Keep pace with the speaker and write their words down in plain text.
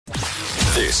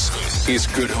This is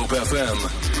Good Hope FM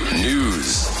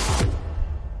News.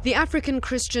 The African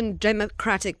Christian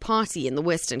Democratic Party in the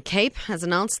Western Cape has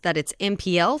announced that its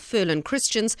MPL, Ferlon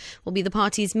Christians, will be the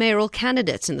party's mayoral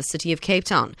candidate in the city of Cape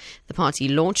Town. The party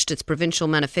launched its provincial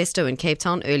manifesto in Cape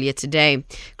Town earlier today.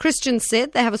 Christians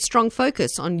said they have a strong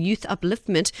focus on youth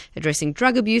upliftment, addressing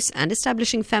drug abuse and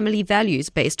establishing family values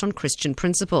based on Christian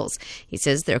principles. He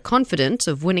says they're confident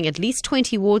of winning at least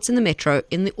 20 wards in the metro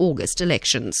in the August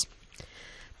elections.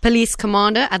 Police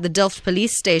commander at the Delft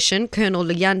police station, Colonel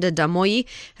Luyanda Damoyi,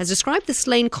 has described the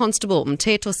slain constable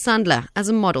Mteto Sandler as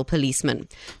a model policeman.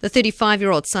 The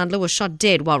 35-year-old Sandler was shot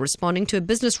dead while responding to a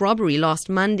business robbery last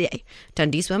Monday.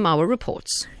 Tandiswa Mayoral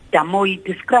reports. Damoyi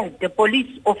described the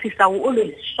police officer who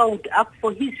always showed up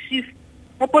for his shift.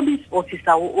 The police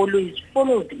officer who always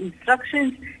followed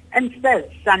instructions and says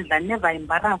Sandler never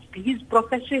embarrassed his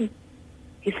profession.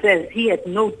 He says he had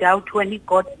no doubt when he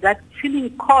got that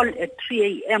chilling call at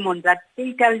 3 a.m. on that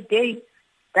fatal day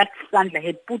that Sandler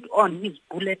had put on his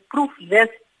bulletproof vest.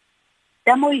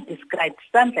 Damoyi described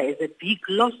Sandler as a big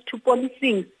loss to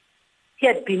policing. He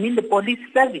had been in the police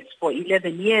service for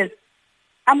 11 years.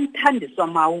 I'm Tandiswa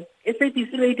Mayoral,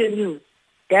 SABC Radio News,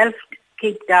 Delft,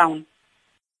 Cape Town.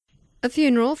 A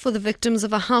funeral for the victims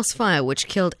of a house fire which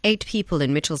killed 8 people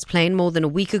in Mitchell's Plain more than a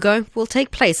week ago will take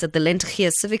place at the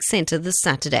Lentegeur Civic Centre this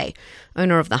Saturday.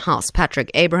 Owner of the house, Patrick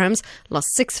Abrahams,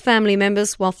 lost 6 family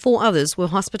members while 4 others were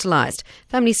hospitalised.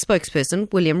 Family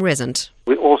spokesperson William Resent.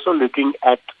 We're also looking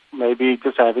at maybe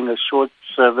just having a short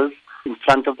service in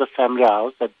front of the family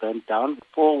house that burnt down.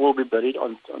 4 will be buried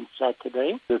on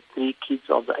Saturday. The 3 kids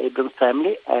of the Abrahams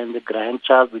family and the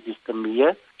grandchild, which is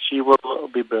Tamia, she will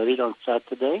be buried on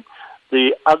Saturday.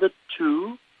 The other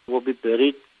 2 will be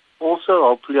buried also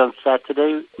hopefully on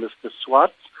Saturday. Mr.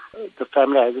 Swart, the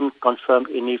family hasn't confirmed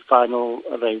any final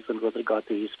arrangement with regard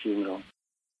to his funeral.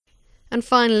 And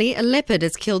finally, a leopard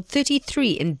has killed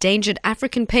 33 endangered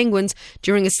African penguins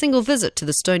during a single visit to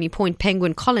the Stony Point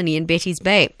Penguin Colony in Betty's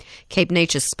Bay. Cape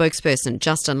Nature's spokesperson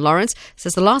Justin Lawrence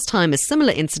says the last time a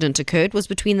similar incident occurred was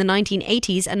between the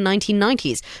 1980s and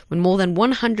 1990s, when more than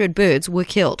 100 birds were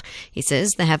killed. He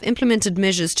says they have implemented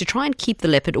measures to try and keep the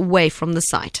leopard away from the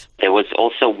site. There was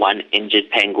also one injured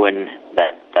penguin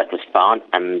that was found,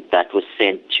 and that was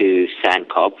sent to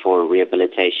Sandcob for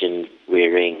rehabilitation,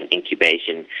 rearing,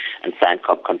 incubation, and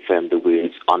Sandcob confirmed the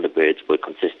wounds on the birds were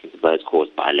consistent with those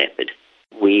caused by a leopard.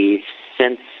 We've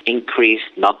since increased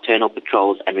nocturnal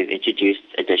patrols, and we've introduced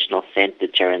additional scent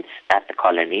deterrents at the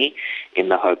colony in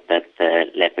the hope that the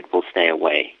leopard will stay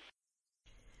away.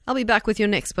 I'll be back with your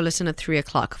next bulletin at 3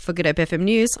 o'clock. For Good Hope FM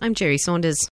News, I'm Jerry Saunders.